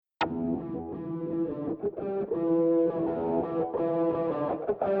Welcome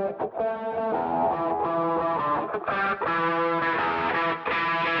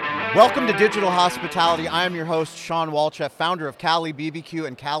to Digital Hospitality. I am your host, Sean Walchef, founder of Cali BBQ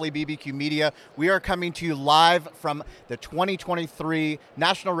and Cali BBQ Media. We are coming to you live from the 2023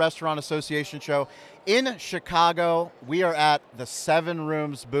 National Restaurant Association show in Chicago. We are at the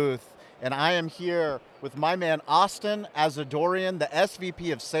SEVENROOMS booth, and I am here with my man, Austen Asadorian, the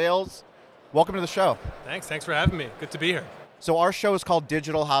SVP of Sales. Welcome to the show. Thanks for having me. Good to be here. So our show is called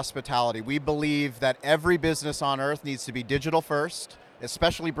Digital Hospitality. We believe that every business on earth needs to be digital first,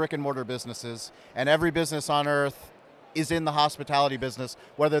 especially brick and mortar businesses, and every business on earth is in the hospitality business,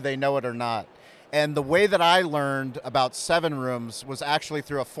 whether they know it or not. And the way that I learned about SEVENROOMS was actually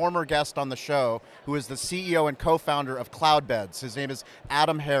through a former guest on the show who is the CEO and co-founder of Cloudbeds. His name is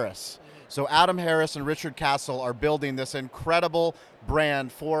Adam Harris. So Adam Harris and Richard Castle are building this incredible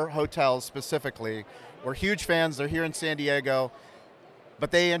brand for hotels specifically. We're huge fans, they're here in San Diego,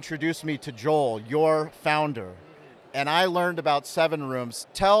 but they introduced me to Joel, your founder. And I learned about SEVENROOMS.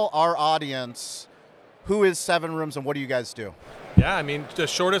 Tell our audience, who is SEVENROOMS and what do you guys do? Yeah, I mean, the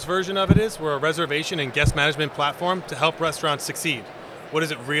shortest version of it is we're a reservation and guest management platform to help restaurants succeed. What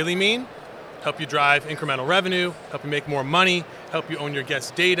does it really mean? Help you drive incremental revenue, help you make more money, help you own your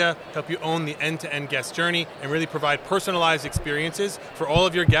guest data, help you own the end-to-end guest journey, and really provide personalized experiences for all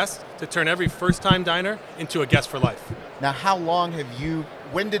of your guests to turn every first-time diner into a guest for life. Now, how long have you,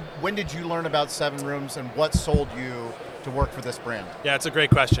 when did you learn about SEVENROOMS and what sold you to work for this brand? Yeah, it's a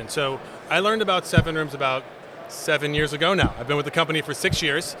great question. So I learned about SEVENROOMS about 7 years ago now. I've been with the company for 6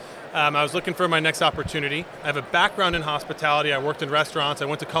 years. I was looking for my next opportunity. I have a background in hospitality. I worked in restaurants. I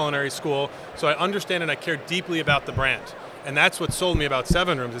went to culinary school. So I understand and I care deeply about the brand. And that's what sold me about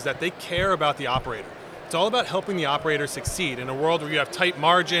SEVENROOMS is that they care about the operator. It's all about helping the operator succeed in a world where you have tight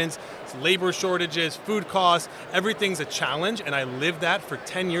margins, labor shortages, food costs, everything's a challenge, and I lived that for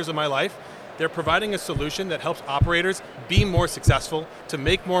 10 years of my life. They're providing a solution that helps operators be more successful, to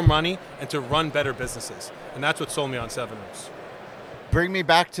make more money, and to run better businesses. And that's what sold me on SEVENROOMS. Bring me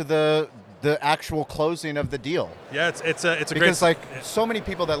back to the actual closing of the deal. Yeah, it's a great... Because so many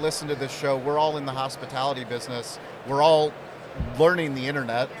people that listen to this show, we're all in the hospitality business. We're all learning the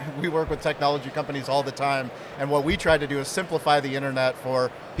internet. We work with technology companies all the time, and what we try to do is simplify the internet for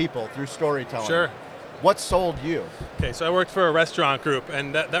people through storytelling. Sure. What sold you? Okay, so I worked for a restaurant group,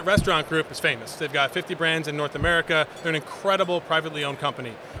 and that restaurant group is famous. They've got 50 brands in North America. They're an incredible privately owned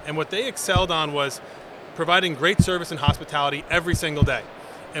company. And what they excelled on was providing great service and hospitality every single day.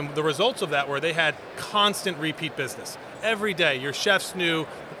 And the results of that were they had constant repeat business. Every day, your chefs knew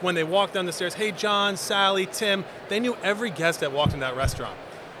when they walked down the stairs, hey, John, Sally, Tim, they knew every guest that walked in that restaurant.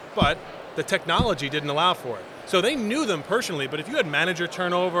 But the technology didn't allow for it. So they knew them personally, but if you had manager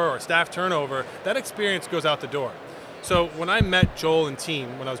turnover or staff turnover, that experience goes out the door. So when I met Joel and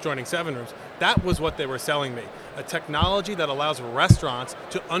team, when I was joining SEVENROOMS, that was what they were selling me. A technology that allows restaurants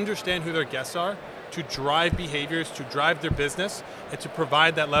to understand who their guests are, to drive behaviors, to drive their business, and to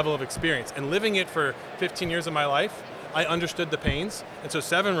provide that level of experience. And living it for 15 years of my life, I understood the pains. And so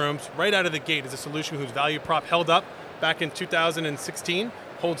SEVENROOMS, right out of the gate, is a solution whose value prop held up back in 2016,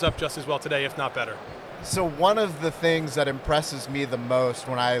 holds up just as well today, if not better. So one of the things that impresses me the most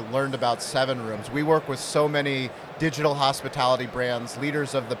when I learned about SEVENROOMS, we work with so many digital hospitality brands,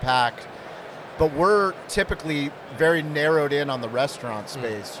 leaders of the pack, but we're typically very narrowed in on the restaurant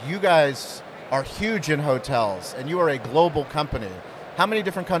space. You guys are huge in hotels, and you are a global company. How many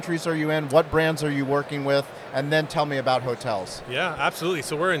different countries are you in? What brands are you working with? And then tell me about hotels. Yeah, absolutely.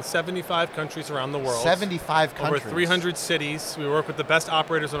 So we're in 75 countries around the world. 75 countries. Over 300 cities. We work with the best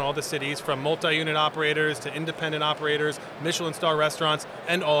operators in all the cities, from multi-unit operators to independent operators, Michelin star restaurants,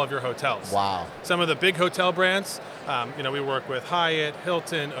 and all of your hotels. Wow. Some of the big hotel brands, we work with Hyatt,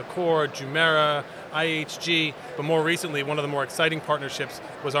 Hilton, Accor, Jumeirah, IHG, but more recently, one of the more exciting partnerships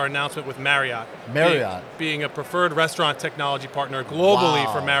was our announcement with Marriott. Marriott. Being a preferred restaurant technology partner globally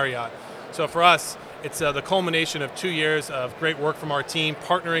for Marriott. So for us, it's the culmination of 2 years of great work from our team,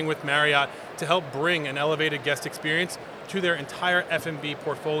 partnering with Marriott to help bring an elevated guest experience to their entire F&B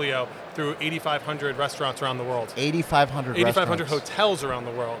portfolio through 8,500 restaurants around the world. 8,500 restaurants. 8,500 hotels around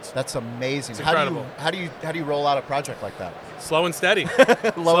the world. That's amazing. It's incredible. How do you roll out a project like that? Slow and steady.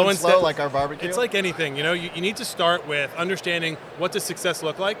 Slow and slow, like our barbecue? It's like anything. You need to start with understanding what does success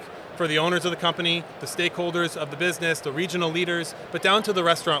look like for the owners of the company, the stakeholders of the business, the regional leaders, but down to the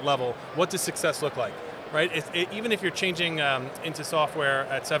restaurant level, what does success look like, right? Even if you're changing into software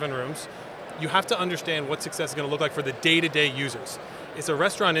at SEVENROOMS, you have to understand what success is going to look like for the day-to-day users. it's a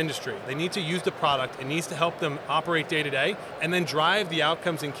restaurant industry. They need to use the product. It needs to help them operate day to day and then drive the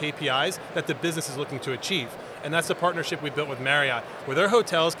outcomes and KPIs that the business is looking to achieve. And that's the partnership we built with Marriott, where their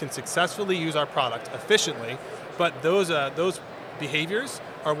hotels can successfully use our product efficiently, but those behaviors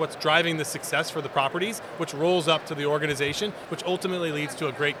are what's driving the success for the properties, which rolls up to the organization, which ultimately leads to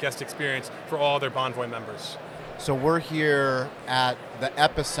a great guest experience for all their Bonvoy members. So we're here at the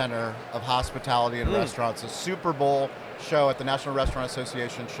epicenter of hospitality and restaurants, a Super Bowl show at the National Restaurant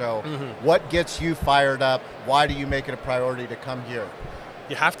Association show. What gets you fired up? Why do you make it a priority to come here?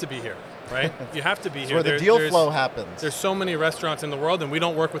 You have to be here, right? You have to be here. Where the deal flow happens. There's so many restaurants in the world, and we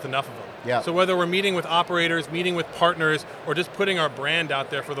don't work with enough of them. Yeah. So whether we're meeting with operators, meeting with partners, or just putting our brand out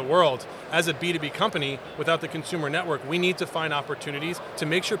there for the world, as a B2B company, without the consumer network, we need to find opportunities to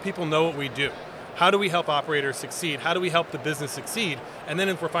make sure people know what we do. How do we help operators succeed? How do we help the business succeed? And then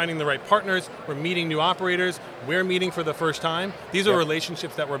if we're finding the right partners, we're meeting new operators, we're meeting for the first time. These are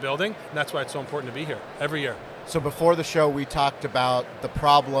relationships that we're building, and that's why it's so important to be here every year. So before the show, we talked about the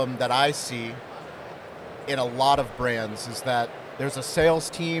problem that I see in a lot of brands is that there's a sales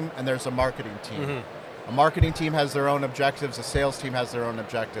team and there's a marketing team. A marketing team has their own objectives, a sales team has their own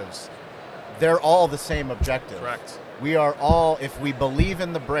objectives. They're all the same objective. Correct. We are all, if we believe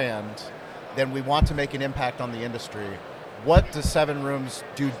in the brand, then we want to make an impact on the industry. What does SEVENROOMS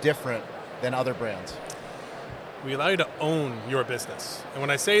do different than other brands? We allow you to own your business. And when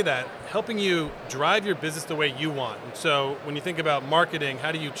I say that, helping you drive your business the way you want. And so when you think about marketing,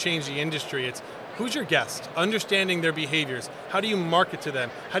 how do you change the industry? It's who's your guest? Understanding their behaviors. How do you market to them?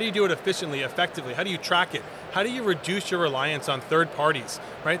 How do you do it efficiently, effectively? How do you track it? How do you reduce your reliance on third parties,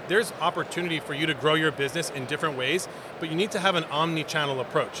 right? There's opportunity for you to grow your business in different ways, but you need to have an omni-channel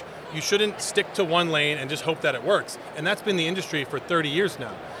approach. You shouldn't stick to one lane and just hope that it works. And that's been the industry for 30 years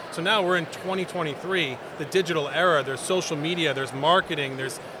now. So now we're in 2023, the digital era. There's social media, there's marketing,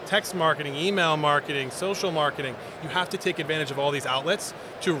 there's text marketing, email marketing, social marketing. You have to take advantage of all these outlets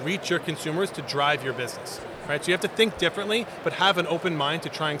to reach your consumers to drive your business, right? So you have to think differently, but have an open mind to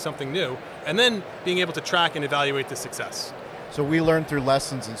trying something new, and then being able to track and evaluate the success. So we learn through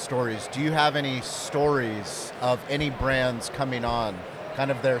lessons and stories. Do you have any stories of any brands coming on,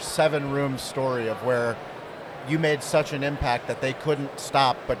 kind of their SEVENROOMS story of where you made such an impact that they couldn't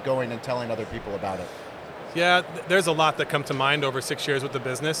stop but going and telling other people about it? Yeah, there's a lot that come to mind over 6 years with the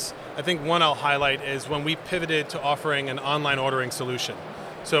business. I think one I'll highlight is when we pivoted to offering an online ordering solution.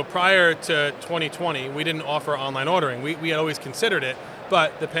 So prior to 2020, we didn't offer online ordering. We had always considered it,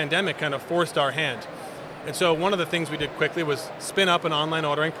 but the pandemic kind of forced our hand. And so one of the things we did quickly was spin up an online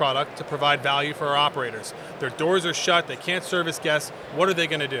ordering product to provide value for our operators. Their doors are shut, they can't service guests, what are they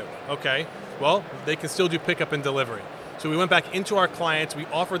going to do? Okay, well, they can still do pickup and delivery. So we went back into our clients, we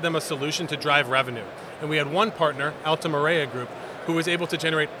offered them a solution to drive revenue. And we had one partner, Alta Marea Group, who was able to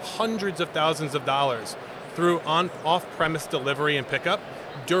generate hundreds of thousands of dollars through off-premise delivery and pickup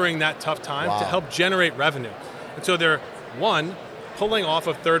during that tough time to help generate revenue. And so they're, one, pulling off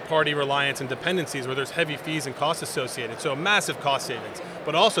of third-party reliance and dependencies where there's heavy fees and costs associated, so massive cost savings,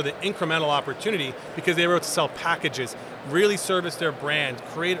 but also the incremental opportunity because they were able to sell packages, really service their brand,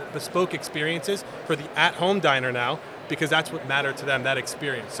 create bespoke experiences for the at-home diner now, because that's what mattered to them, that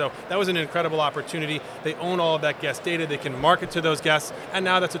experience. So that was an incredible opportunity. They own all of that guest data, they can market to those guests, and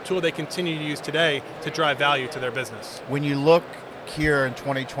now that's a tool they continue to use today to drive value to their business. When you look here in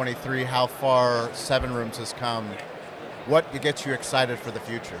 2023, how far SEVENROOMS has come, what gets you excited for the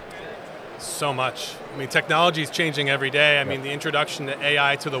future? So much. I mean, technology is changing every day. I mean, the introduction to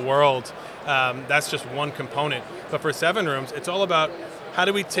AI to the world, that's just one component. But for SEVENROOMS, it's all about how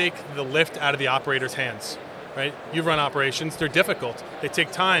do we take the lift out of the operator's hands, right? You run operations, they're difficult. They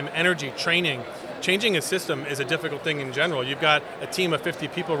take time, energy, training. Changing a system is a difficult thing in general. You've got a team of 50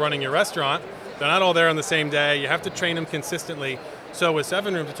 people running your restaurant. They're not all there on the same day. You have to train them consistently. So with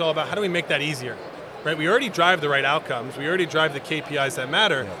SEVENROOMS, it's all about how do we make that easier? Right, we already drive the right outcomes, we already drive the KPIs that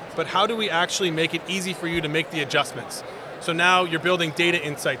matter, but how do we actually make it easy for you to make the adjustments? So now you're building data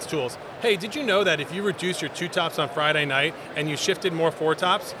insights tools. Hey, did you know that if you reduce your 2 tops on Friday night and you shifted more 4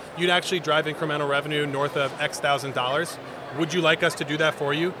 tops, you'd actually drive incremental revenue north of X thousand dollars? Would you like us to do that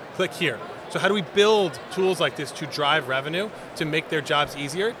for you? Click here. So how do we build tools like this to drive revenue, to make their jobs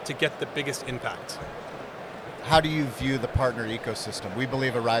easier, to get the biggest impact? How do you view the partner ecosystem? We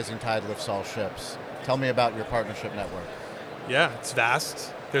believe a rising tide lifts all ships. Tell me about your partnership network. Yeah, it's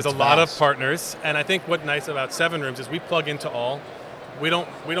vast. There's a lot of partners, and I think what's nice about SEVENROOMS is we plug into all. we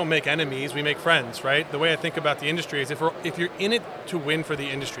don't make enemies, we make friends, right? The way I think about the industry is if you're in it to win for the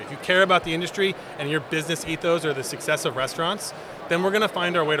industry, if you care about the industry and your business ethos or the success of restaurants, then we're going to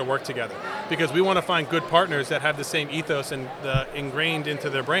find our way to work together, because we want to find good partners that have the same ethos and ingrained into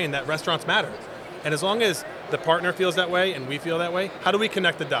their brain that restaurants matter. And as long as the partner feels that way and we feel that way, how do we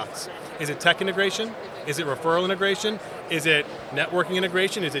connect the dots? Is it tech integration? Is it referral integration? Is it networking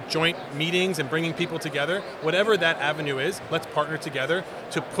integration? Is it joint meetings and bringing people together? Whatever that avenue is, let's partner together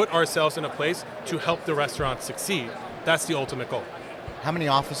to put ourselves in a place to help the restaurant succeed. That's the ultimate goal. How many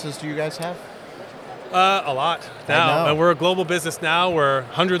offices do you guys have? A lot now. And we're a global business now. We're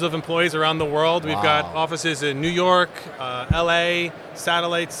hundreds of employees around the world. We've got offices in New York, LA,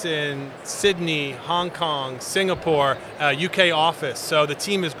 satellites in Sydney, Hong Kong, Singapore, UK office. So the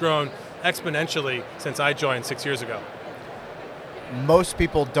team has grown exponentially since I joined 6 years ago. Most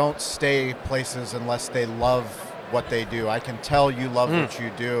people don't stay places unless they love what they do. I can tell you love what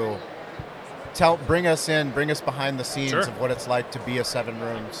you do. Bring us behind the scenes of what it's like to be a Seven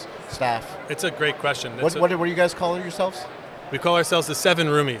Rooms staff. It's a great question. What do you guys call yourselves? We call ourselves the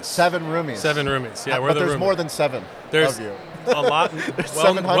SEVENROOMs. SEVENROOMs. SEVENROOMs. Yeah, but there's more than seven of you. A lot.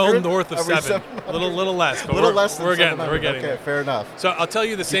 well north of seven. A little less. But we're getting there. Okay, fair enough. So I'll tell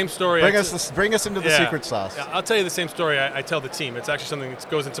you the same story. Bring us into the secret sauce. Yeah, I'll tell you the same story I tell the team. It's actually something that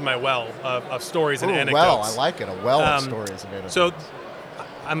goes into my well of stories and anecdotes. Well, I like it. A well of stories and anecdotes. So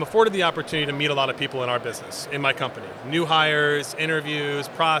I'm afforded the opportunity to meet a lot of people in our business, in my company. New hires, interviews,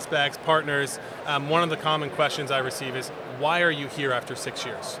 prospects, partners. One of the common questions I receive is, why are you here after 6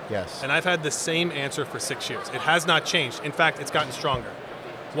 years? Yes. And I've had the same answer for 6 years. It has not changed. In fact, it's gotten stronger.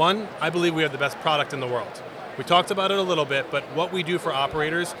 One, I believe we have the best product in the world. We talked about it a little bit, but what we do for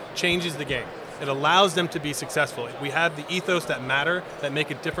operators changes the game. It allows them to be successful. We have the ethos that matter, that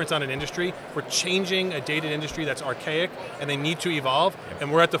make a difference on an industry. We're changing a dated industry that's archaic, and they need to evolve,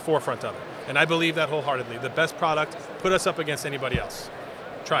 and we're at the forefront of it. And I believe that wholeheartedly. The best product, put us up against anybody else.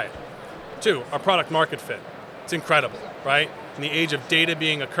 Try it. Two, our product market fit. It's incredible, right? In the age of data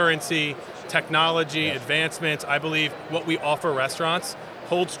being a currency, technology, advancements, I believe what we offer restaurants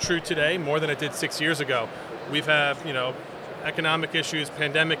holds true today more than it did 6 years ago. We've had, economic issues,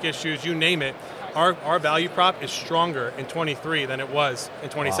 pandemic issues, you name it. Our value prop is stronger in 23 than it was in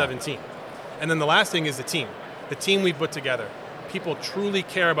 2017. Wow. And then the last thing is the team. The team we put together. People truly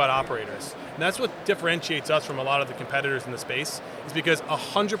care about operators. And that's what differentiates us from a lot of the competitors in the space, is because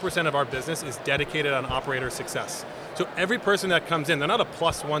 100% of our business is dedicated on operator success. So every person that comes in, they're not a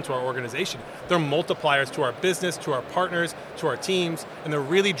plus one to our organization. They're multipliers to our business, to our partners, to our teams, and they're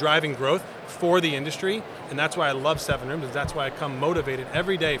really driving growth for the industry. And that's why I love Seven Rooms, and that's why I come motivated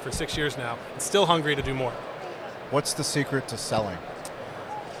every day for 6 years now, and still hungry to do more. What's the secret to selling?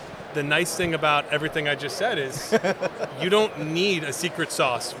 The nice thing about everything I just said is you don't need a secret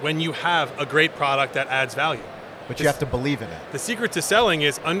sauce when you have a great product that adds value. But you have to believe in it. The secret to selling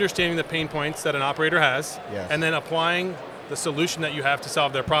is understanding the pain points that an operator has, and then applying the solution that you have to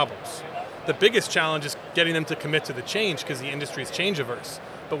solve their problems. The biggest challenge is getting them to commit to the change, because the industry is change averse.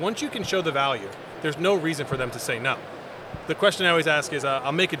 But once you can show the value, there's no reason for them to say no. The question I always ask is,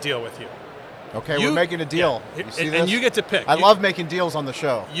 I'll make a deal with you. Okay, we're making a deal. Yeah. You see and you get to pick. I love making deals on the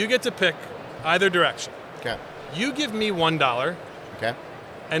show. You get to pick either direction. Okay. You give me $1. Okay.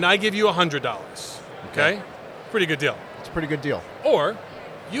 And I give you $100. Okay? Pretty good deal. It's a pretty good deal. Or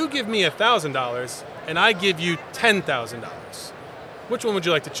you give me $1,000 and I give you $10,000. Which one would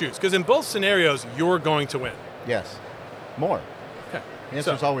you like to choose? Because in both scenarios, you're going to win. Yes. More. Okay. The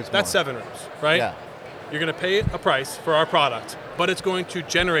answer's always more. That's Seven Rooms, right? Yeah. You're going to pay a price for our product, but it's going to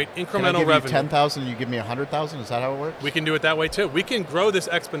generate incremental revenue. Can I give you 10,000 and you give me 100,000? Is that how it works? We can do it that way too. We can grow this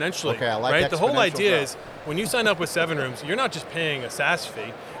exponentially. Okay, I like right? The whole idea growth. is when you sign up with Seven Rooms, you're not just paying a SaaS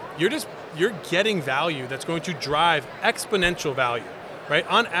fee. You're getting value that's going to drive exponential value. Right?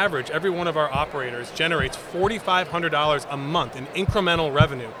 On average, every one of our operators generates $4,500 a month in incremental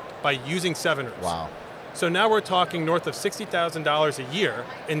revenue by using Seven Rooms. Wow. So now we're talking north of $60,000 a year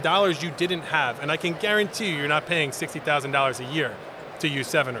in dollars you didn't have. And I can guarantee you're not paying $60,000 a year to use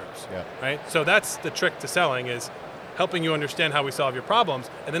Seven Rooms. Yeah. Right? So that's the trick to selling, is helping you understand how we solve your problems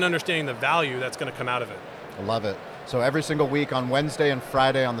and then understanding the value that's going to come out of it. I love it. So every single week on Wednesday and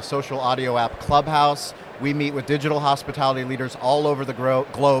Friday on the social audio app Clubhouse, we meet with digital hospitality leaders all over the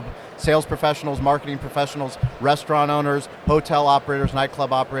globe, sales professionals, marketing professionals, restaurant owners, hotel operators,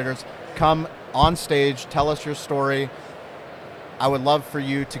 nightclub operators. Come on stage, tell us your story. I would love for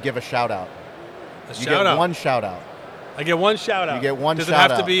you to give a shout out. You get one shout out. I get one shout out. You get one shout out.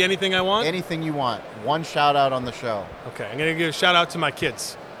 Does it have to be anything I want? Anything you want. One shout out on the show. Okay, I'm going to give a shout out to my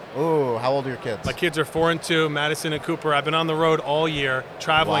kids. Ooh, how old are your kids? My kids are 4 and 2, Madison and Cooper. I've been on the road all year,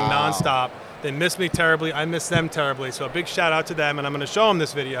 traveling nonstop. They miss me terribly. I miss them terribly. So a big shout out to them, and I'm going to show them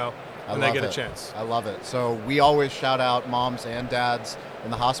this video when they get a chance. I love it. So we always shout out moms and dads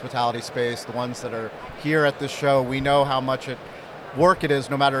in the hospitality space, the ones that are here at this show. We know how much work it is,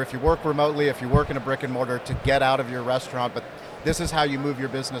 no matter if you work remotely, if you work in a brick and mortar, to get out of your restaurant. But this is how you move your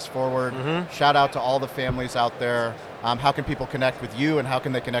business forward. Shout out to all the families out there. How can people connect with you, and how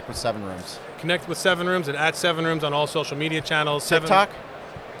can they connect with Seven Rooms? Connect with Seven Rooms and at Seven Rooms on all social media channels. TikTok?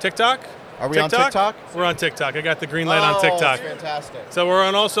 TikTok? Are we on TikTok? We're on TikTok. I got the green light on TikTok. That's fantastic. So we're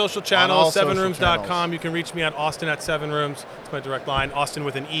on all social channels, On all sevenrooms.com. You can reach me at Austen at Seven Rooms. It's my direct line, Austin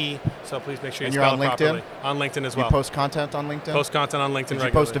with an E. So please make sure you spell it properly. On LinkedIn as well. You post content on LinkedIn? Post content on LinkedIn regularly. Did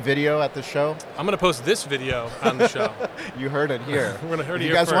you post a video at the show? I'm going to post this video on the show. You heard it here. We're going to hear it here.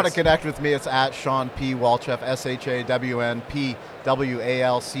 If you guys want to connect with me, it's at Sean P. Walchef,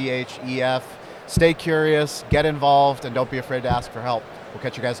 ShawnPWalchef. Stay curious, get involved, and don't be afraid to ask for help. We'll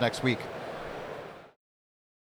catch you guys next week.